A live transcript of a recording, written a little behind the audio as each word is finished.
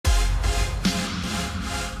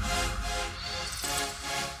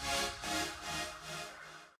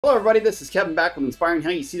Hello everybody, this is Kevin back with Inspiring How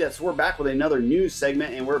You See That. So we're back with another news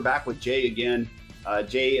segment, and we're back with Jay again.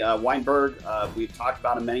 Jay Weinberg, we've talked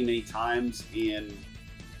about him many times, and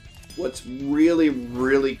what's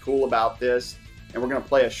really cool about this, and we're going to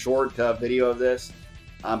play a short video of this,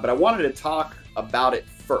 but I wanted to talk about it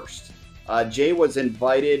first. Jay was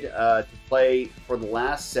invited to play for the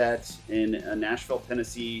last set in Nashville,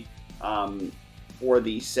 Tennessee, for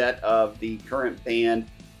the set of the current band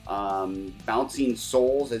Bouncing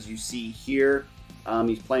Souls, as you see here.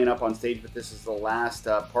 He's playing up on stage, but this is the last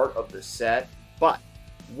part of the set. But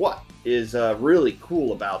what is really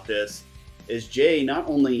cool about this is Jay, not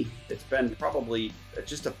only, it's been probably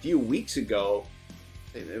just a few weeks ago,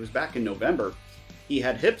 it was back in November, he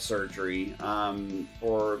had hip surgery he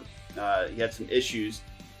had some issues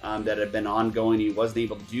that had been ongoing. He wasn't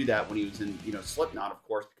able to do that when he was in Slipknot, of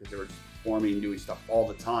course, because they were just performing and doing stuff all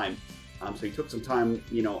the time. So he took some time,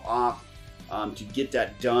 off to get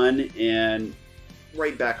that done, and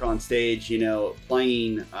right back on stage,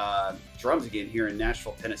 playing drums again here in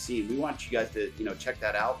Nashville, Tennessee. We want you guys to, check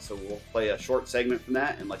that out. So we'll play a short segment from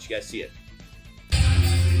that and let you guys see it.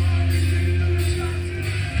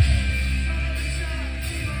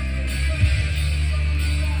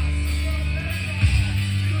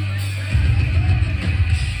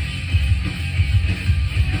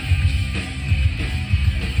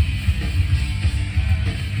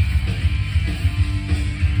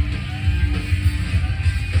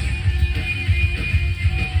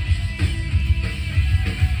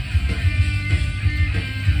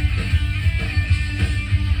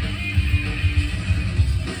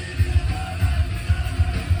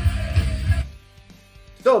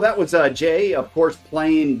 So that was Jay, of course,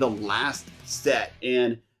 playing the last set.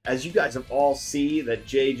 And as you guys have all seen, that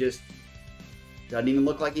Jay just doesn't even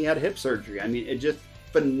look like he had hip surgery. I mean, it's just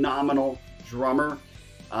phenomenal drummer.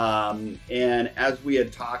 And as we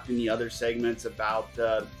had talked in the other segments about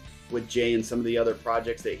with Jay and some of the other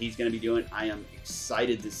projects that he's going to be doing, I am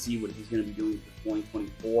excited to see what he's going to be doing for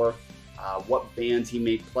 2024, what bands he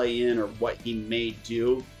may play in or what he may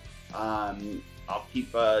do. I'll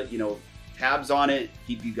keep, tabs on it,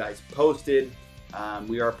 keep you guys posted.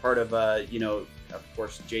 We are part of, of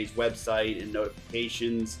course, Jay's website and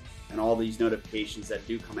notifications, and all these notifications that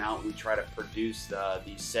do come out. We try to produce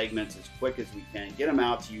these segments as quick as we can, get them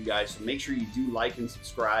out to you guys. So make sure you do like and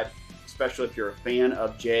subscribe, especially if you're a fan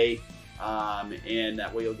of Jay, and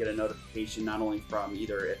that way you'll get a notification not only from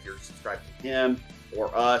either if you're subscribed to him or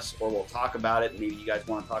us, or we'll talk about it. Maybe you guys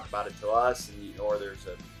want to talk about it to us, or there's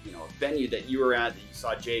a venue that you were at that you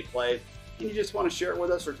saw Jay play, and you just want to share it with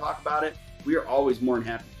us or talk about it. We are always more than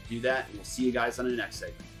happy to do that, and we'll see you guys on the next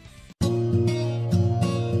segment.